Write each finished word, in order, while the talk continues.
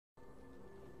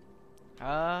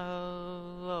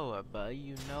Hello everybody,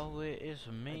 you know it is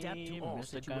me,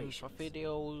 Mr. Games for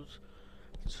Videos,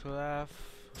 Trav,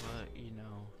 you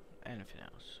know, anything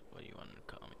else, what you want to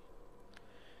call me.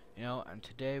 You know, and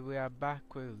today we are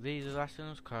back with these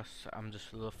lessons, cause I'm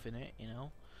just loving it, you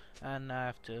know, and I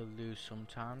have to lose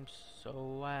sometimes,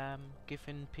 so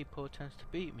giving people a chance to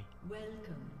beat me.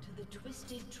 Welcome to the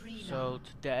Twisted Tree. So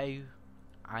today,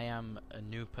 I am a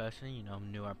new person, you know,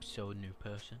 new episode, new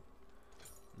person.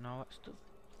 And all that stuff.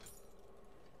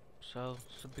 So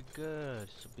this will be good.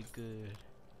 This will be good.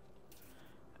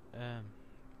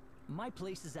 My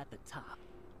place is at the top.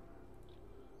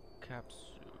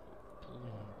 Capsule.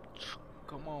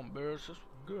 Come on, bears. This will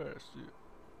be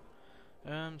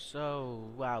good. So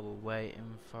while we're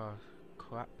waiting for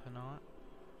crap and all that,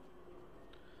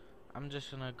 I'm just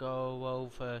gonna go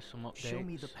over some updates. Show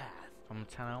me the path. From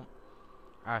the channel.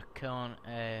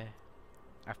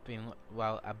 I've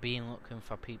been looking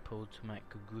for people to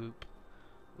make a group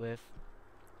with,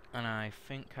 and I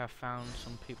think I found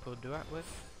some people to do it with.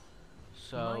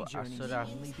 So I should have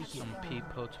some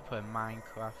people to play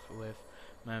Minecraft with,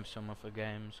 maybe some other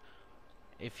games.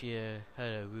 If you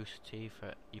heard of Rooster Teeth,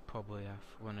 you probably have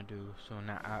want to do something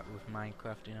like that with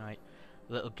Minecraft, you know, like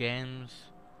little games,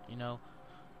 you know.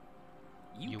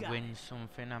 You win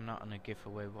something. I'm not gonna give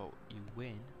away what you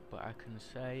win, but I can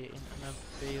say it's gonna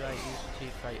be like Rooster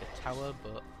Teeth, like a tower,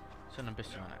 but it's gonna be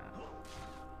something like that.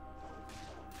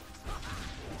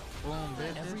 Boom,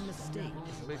 business. Every mistake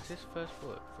is a business. First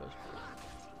bullet. First bullet.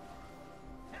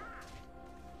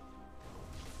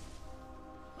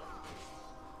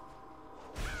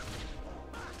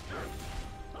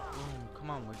 Boom, come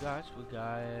on, we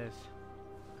guys.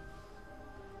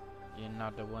 You're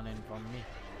not the one in from me.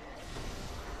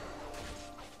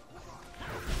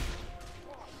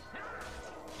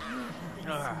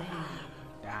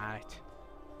 Damn it.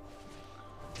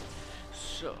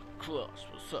 So close,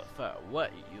 but so far away.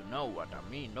 You know what I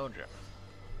mean, don't you?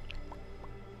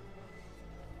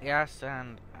 Yes,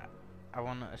 and I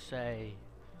wanted to say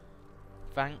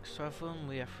thanks to everyone.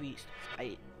 We have reached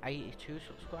 82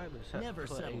 subscribers. That's Never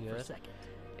settle for second.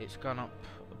 It's gone up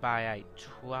by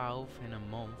 12 in a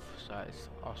month, so it's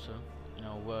awesome. You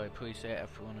know, really appreciate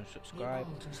everyone who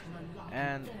subscribed.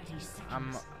 And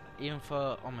I'm even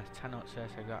for on my channel it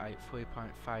says I got like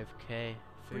 3.5k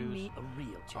views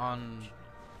on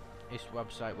this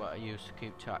website what I use to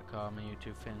keep track of all my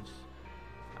YouTube things.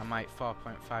 I'm like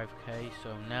 4.5k,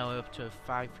 so now up to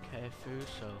 5k views,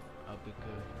 so I'll be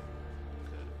good.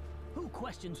 Who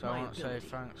questions so my I want to say ability?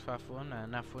 thanks for everyone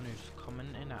and everyone who's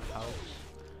commenting, that helps.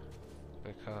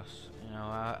 Because, you know,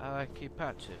 I like keep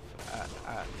active.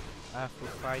 I have to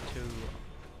try to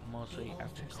mostly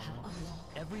active comment.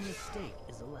 Every mistake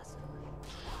is a lesson.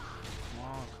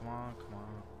 Come on.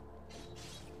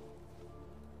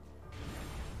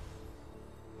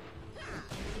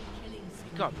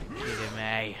 You gotta be kidding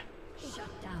me.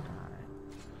 Shut down.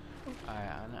 I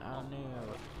knew,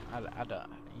 I don't,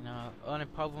 you know, only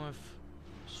problem with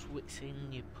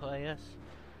switching your players,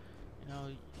 you know,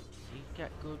 you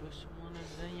get good with someone and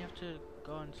then you have to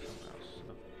go into something else.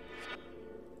 So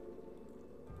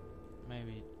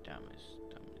maybe damage.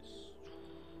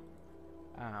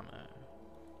 Armor.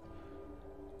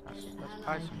 Let's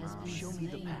buy some armor. Show me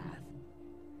the path.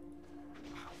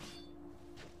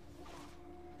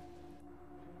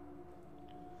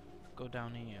 Go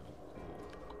down here.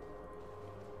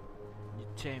 You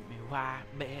take me right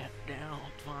back down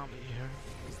from here.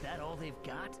 Is that all they've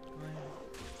got?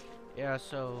 Yeah,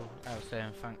 so I was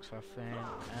saying thanks for everything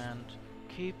and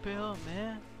keep it up,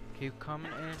 man. Keep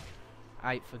commenting.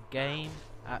 For game,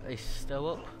 it's still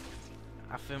up.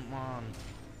 I think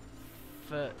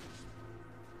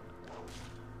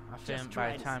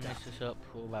by the time this is up,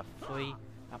 we'll have 3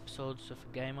 episodes of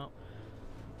the game up.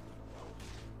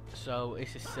 So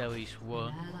this is series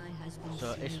 1.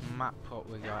 So this map what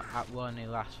we got at will only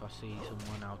last for season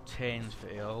 1. I'll change for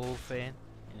the whole thing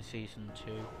in season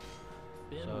 2.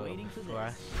 So it'll be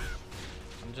fresh.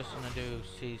 I'm just gonna do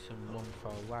season 1 for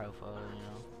a while, for you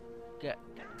know, get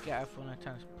everyone a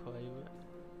chance to play with it.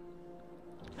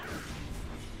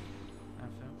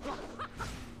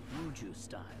 Muju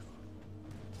style.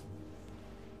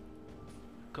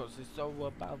 Cause it's all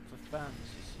about the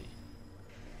fans, you see.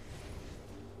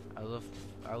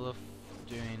 I love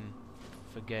doing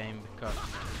the game because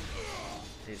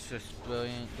it's just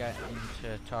brilliant getting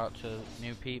to talk to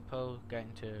new people,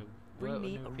 getting to work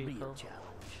with new people.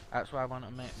 That's why I want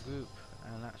to make a group,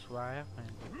 and that's why I have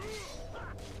made a group.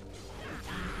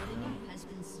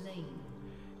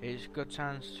 It's a good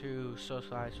chance to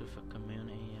socialise with the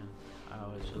community, and I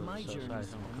always socialise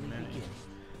with the community.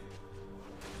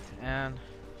 And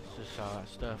just all that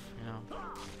stuff, you know.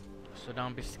 So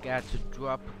don't be scared to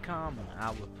drop a comment.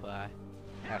 I'll reply.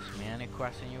 Ask me any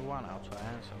question you want. I'll try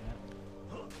answering it.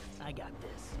 I got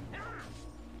this.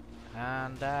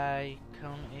 And I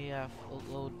currently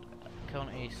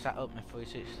set up my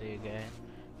 360 again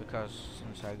because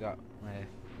since I got my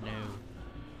new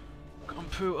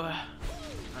computer, I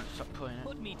stopped playing it.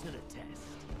 Put me to the test.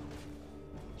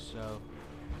 So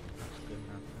that's good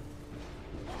enough.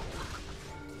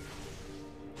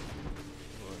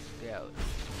 Let's go.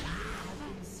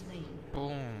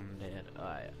 Boom, dead.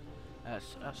 Alright.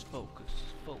 Let's focus.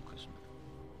 Focus,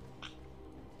 man.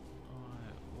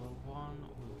 Alright, we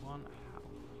want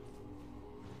health.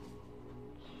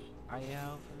 I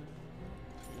have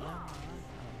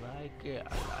yeah,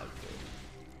 I like it.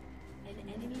 An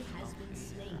enemy has been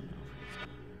slain.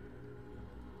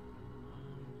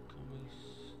 Can we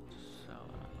sell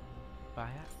that? Buy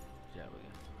it? There we go.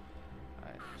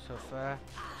 Alright, so far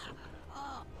so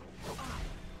good.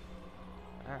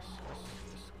 Let's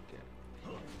get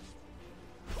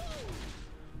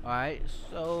alright,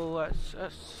 so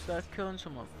let's start killing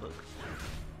some motherfuckers.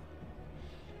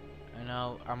 I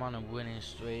know I'm on a winning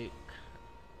streak.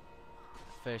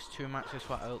 First 2 matches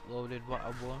what I uploaded what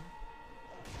I won.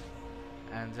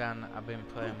 And then I've been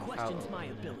playing without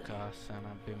uploading, of course, and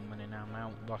I've been winning. I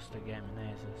haven't lost a game in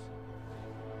ages.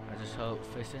 I just hope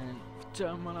this isn't the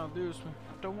time when I lose.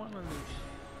 I don't want to lose.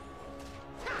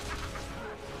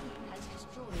 Has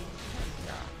destroyed.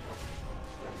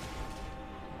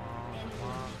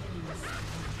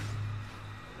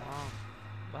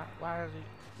 Why is he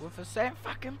with the same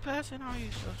fucking person? How are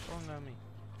you so strong on me?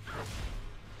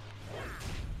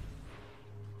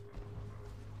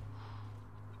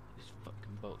 This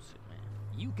fucking bullshit, man.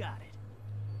 You got it.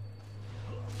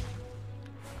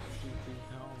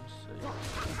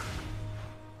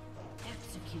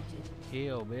 Executed.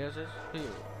 Heal, business.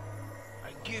 Heal.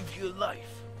 I give you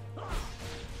life.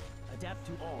 Adapt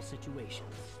to all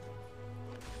situations.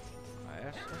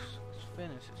 Alright, let's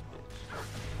finish this bitch.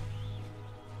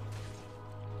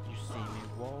 You see me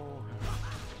wall.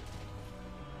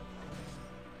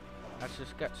 Let's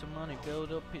just get some money,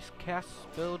 build up his cash,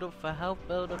 build up for health,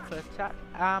 build up for attack,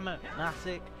 armor,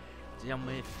 magic. Then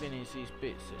we finish these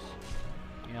bitches.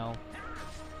 You know.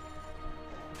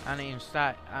 I need to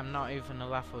start. I'm not even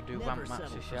allowed to do ramp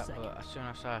matches yet, but as soon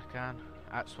as I can,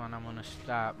 that's when I'm gonna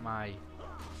start my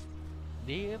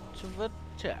deep to the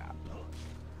top.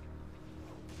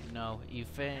 You know, you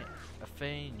faint a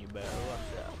thing, you better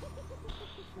watch out.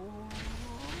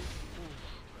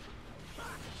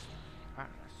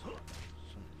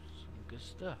 Some good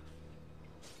stuff.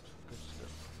 Good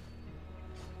stuff.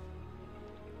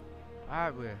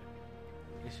 Alright,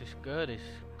 this is good. It's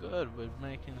good. We're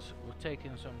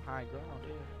taking some high ground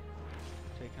here.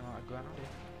 Taking a lot of ground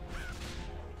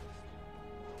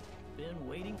here. Been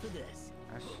waiting for this.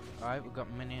 Alright, we've got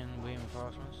minion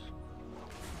reinforcements.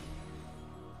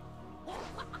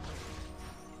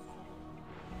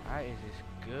 Alright, this is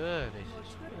good. This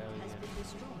is very good.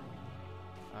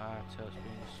 Turret's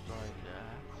being destroyed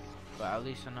there. But at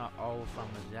least they're not all from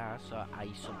there, so I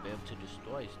should be able to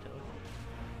destroy still.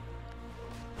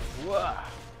 Whoa!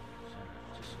 So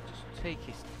just take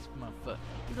his motherfucker.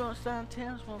 You don't stand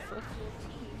chance, motherfucker.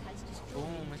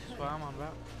 Boom, this is what I'm on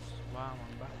about. This is what I'm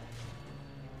on about.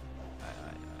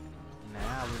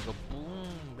 Now we go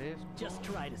boom, bitch. Just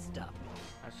try to stop me.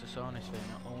 That's the honest thing.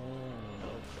 Oh, no.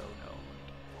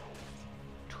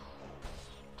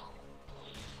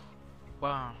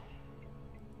 Wow.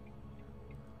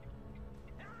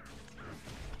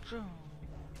 Killing.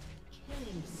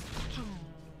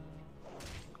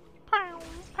 Pow,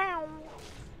 pow,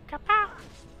 kapow.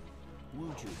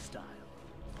 Wuju style.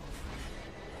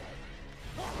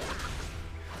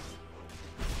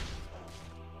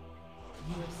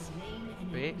 You have slain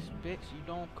an Bitch, you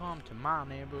don't come to my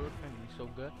neighborhood and be so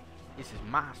good. This is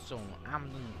my zone.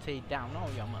 I'm gonna take down all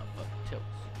your motherfucking tilts.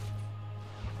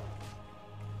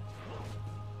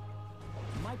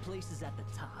 My place is at the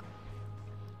top.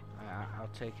 I'll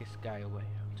take this guy away.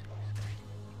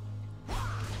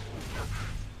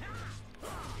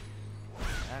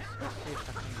 Let's see if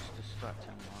I can just distract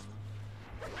him on.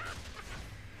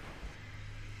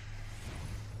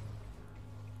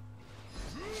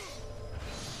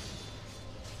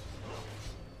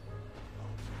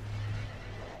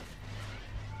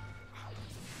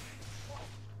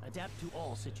 Adapt to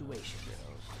all situations.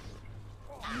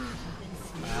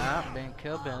 I've been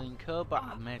killed, but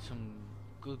I made some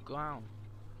good ground.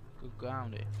 Good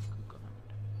ground here. Good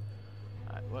ground.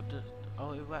 Alright, what does...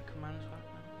 Oh, it recommends right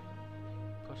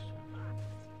now? Question.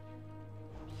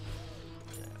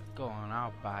 Yeah, go on,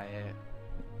 I'll buy it.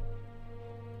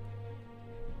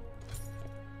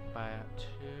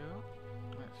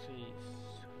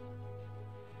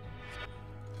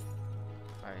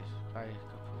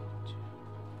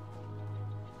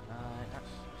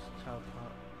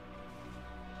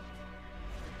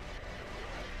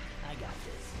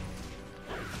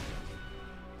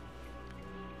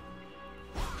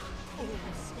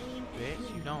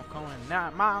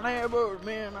 not my neighbors,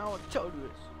 man. I would tell you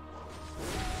this.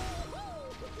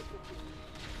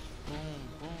 Boom,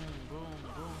 boom, boom,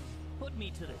 boom. Put me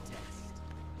to the test.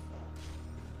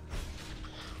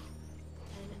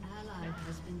 An ally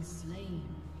has been slain.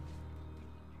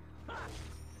 An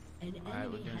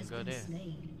Alright, we're enemy doing has good been here.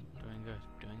 slain. Doing good,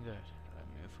 doing good. Alright,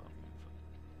 move on, move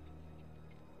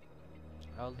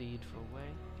on. I'll lead the way.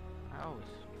 I always.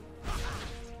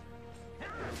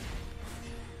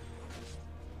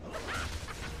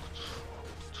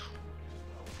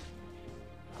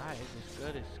 Alright, it's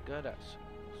good, it's good. Let's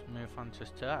move on to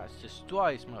that. Let's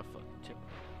destroy this motherfucker too.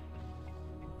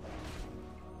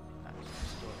 Let's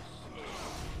destroy this.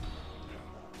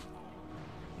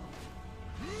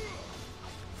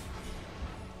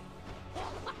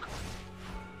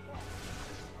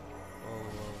 Whoa,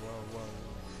 whoa, whoa, whoa.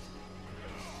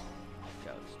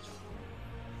 Ghost.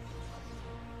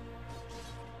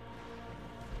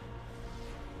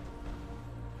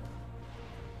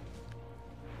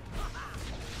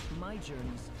 My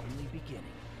journey's only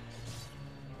beginning.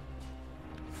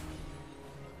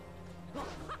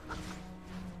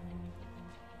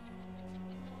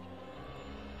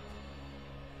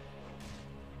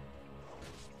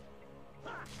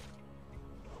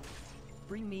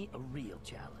 Bring me a real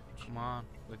challenge. Come on,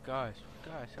 we're guys,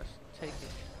 let's take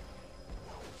it.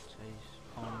 Jeez,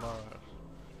 home dogs.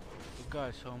 We're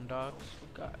guys, home dogs,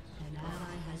 we're guys. An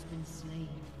ally has been slain.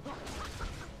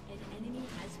 An enemy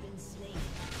has been slain.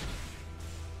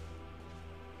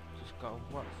 Just gotta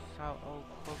watch how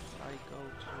close I go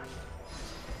to.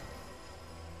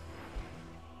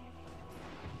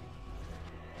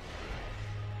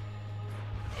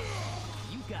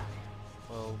 You got it.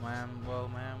 Whoa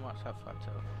man, what's up,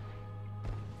 Fato?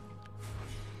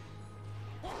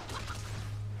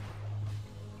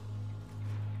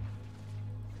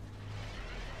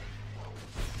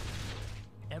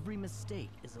 Every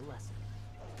mistake is a lesson.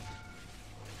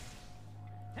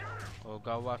 Well,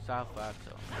 go watch out,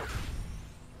 Fato.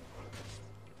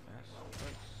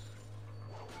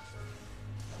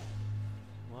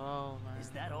 Whoa, man. Is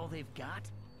that all they've got?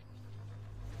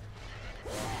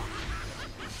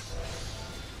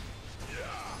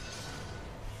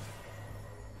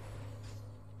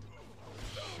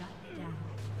 Shut down.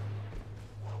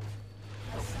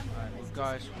 Alright, we're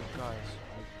guys.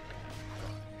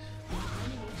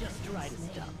 Just try to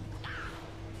stop me.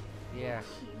 Yes.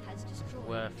 Team has destroyed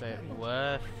Worth the it, turret.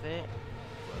 worth it.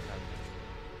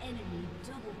 Enemy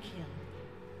double kill.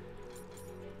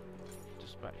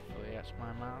 Respectfully, that's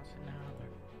my mouse now.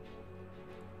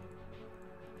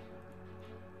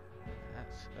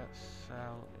 That's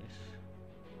selfish.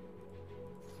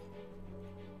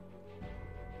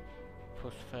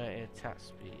 Plus 30 attack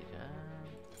speed.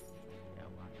 Yeah,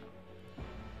 why not?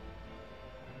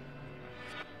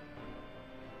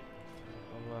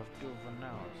 I've driven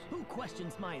now. Who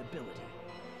questions my ability?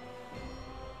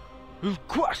 Who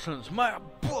questions my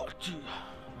ability?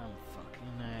 I'm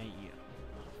fucking you.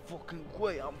 Fucking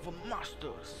great, I'm the master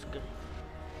of this game.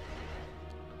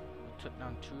 We took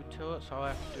down 2 turrets, all I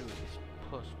have to do is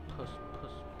push.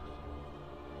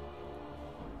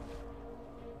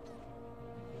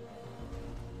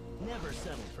 Never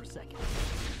settle for second.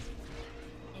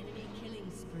 Enemy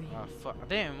killing spree. Oh fuck, I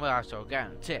didn't realize I was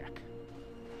getting attacked.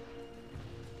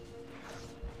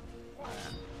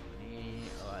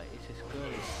 Alright, it's just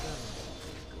good, it's good.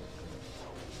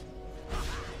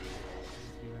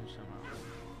 Even somehow.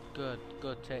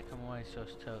 Good, take them away so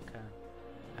still can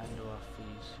handle off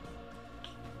these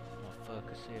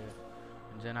motherfuckers here.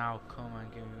 And then I'll come and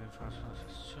give you reinforcements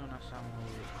as soon as I'm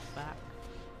back.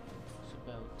 It's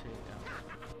about to take down.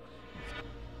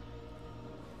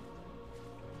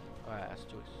 Alright, let's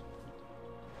do this.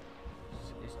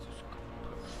 It's just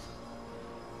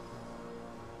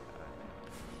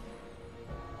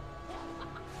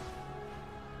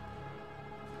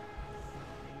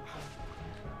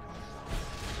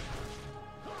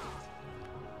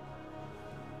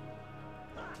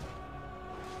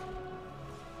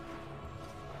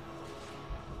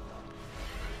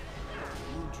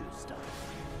Wuju style.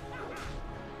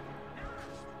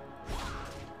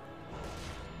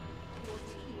 Your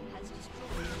team has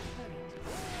destroyed the turret.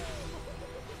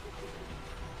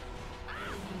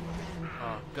 Enemy rampage.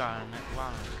 oh god, and that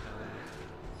one.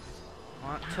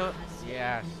 Want to?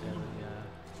 Yes, there we go.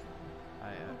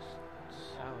 Alright,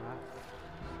 so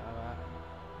that.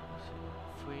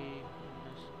 Free.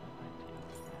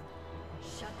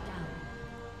 Shut down.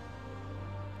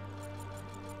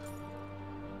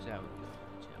 There we go.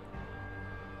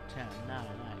 10, 9, 9,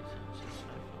 6,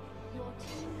 5. Your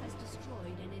team has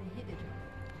destroyed an inhibitor.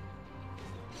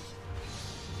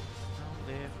 Don't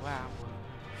live where I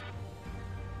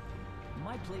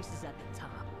My place is at the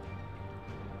top.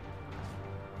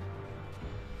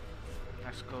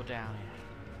 Let's go down here.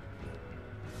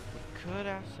 We could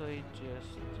actually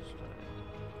just destroy it.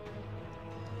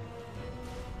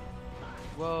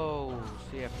 Whoa!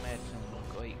 See, I've made some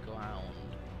great ground.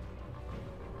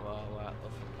 Whoa, what the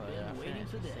Been waiting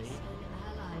for this. see? An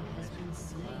ally has been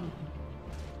slain.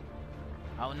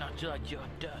 I will not judge your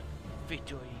death.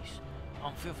 Victories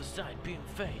on the other side being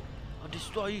faint. I'll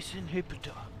destroy his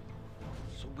inhibitor.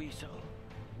 So we shall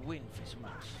win this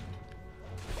match.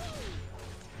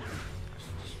 Let's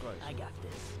destroy I got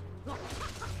this.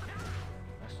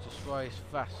 Let's destroy this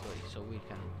fastly so we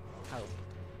can help.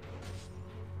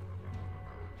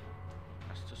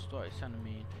 Let's destroy its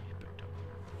enemy inhibitor.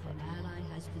 An ally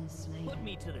has been slain. Put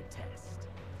me to the test.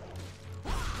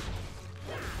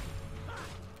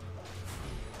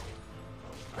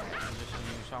 I'm just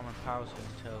gonna use all my powers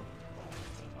until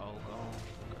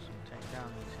got some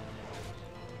takedowns in there.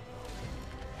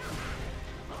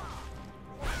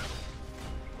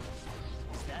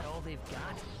 Is that all they've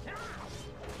got?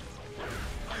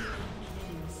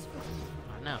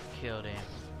 I now killed him.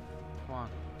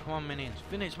 Come on minions,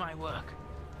 finish my work.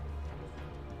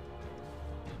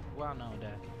 Well no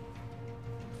dead.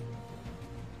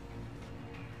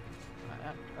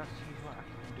 Let's see what I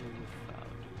can do with that.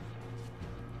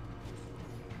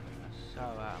 So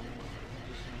I'm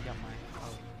just gonna get my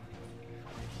health.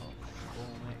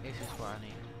 This is what I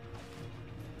need.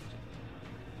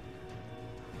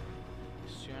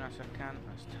 As soon as I can,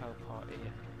 let's teleport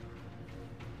here.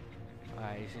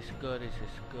 Alright, is this good? Is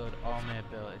this good? All my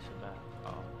abilities are better.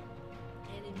 Oh.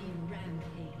 Enemy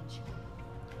rampage.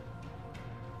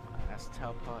 Right, let's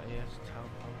teleport here, let's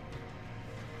teleport.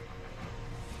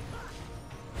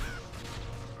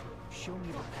 Show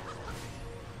me the path.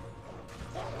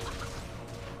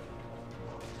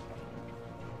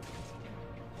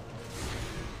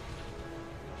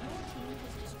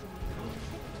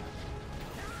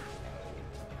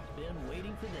 Been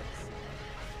waiting for this.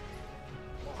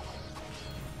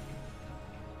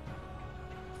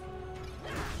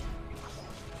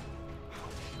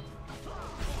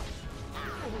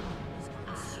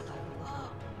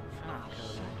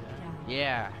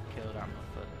 Yeah, I killed him.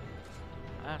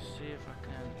 Let's see if I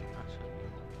can actually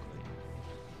upgrade.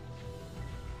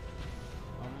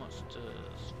 How much does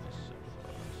this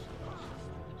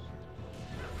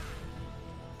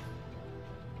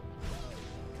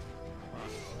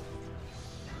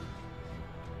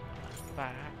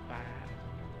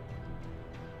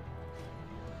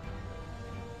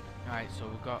Alright, so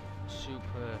we've got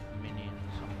super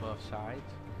minions on both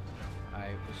sides.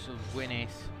 Alright, we should win it.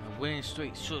 The winning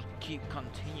streak should keep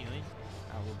continuing.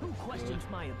 Who questions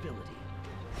my ability?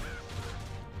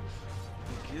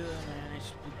 Good, man,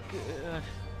 it's good.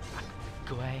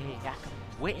 Great, I can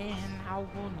win. I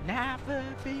will never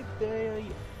be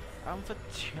failure. I'm the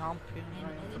champion,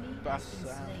 I'm the best,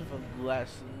 I'm the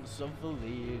lessons of the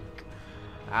league.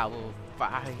 I will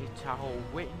fight, I will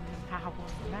win, I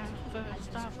will never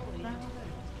stop now.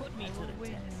 Put me I to will the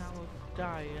win, test. I will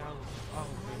die, I will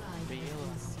always be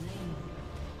alive.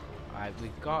 Alright, we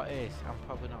got this. I'm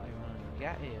probably not even gonna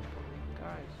get here, but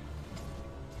guys.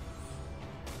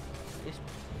 It's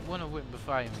wanna win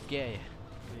before I even get here.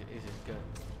 This is good.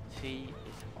 T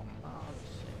is on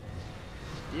Mars.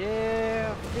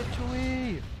 Yeah,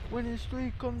 victory! Winning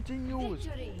streak continues.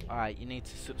 Alright, you need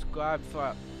to subscribe for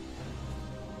that.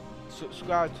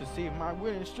 Subscribe to see if my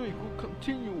winning streak will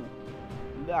continue.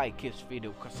 Like this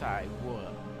video cause I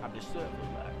won. I deserve a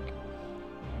like.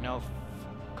 You know,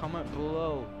 comment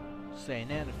below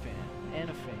saying anything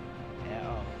at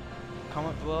all.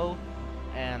 Comment below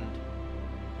and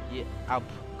yeah, I'll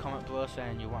comment below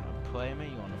saying you want to play me,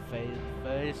 you want to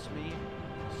face me,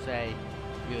 say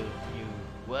you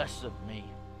worship me,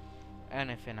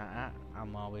 anything like that.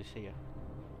 I'm always here.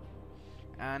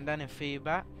 And any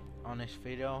feedback on this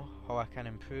video, how I can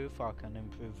improve,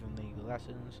 in League of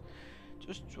Legends,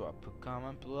 just drop a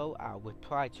comment below. I'll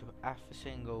reply to every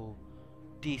single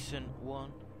decent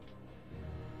one,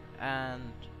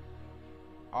 and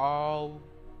all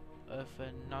of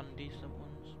the non-decent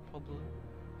ones probably.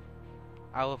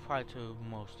 I'll reply to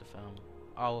most of them,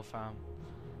 all of them.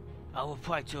 I'll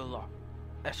reply to a lot.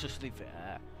 Let's just leave it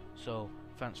there. So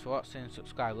thanks for watching.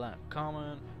 Subscribe, like,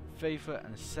 comment, favorite,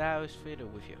 and share this video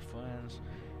with your friends.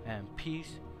 And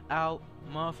peace out,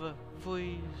 mother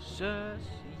freezers,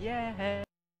 yeah.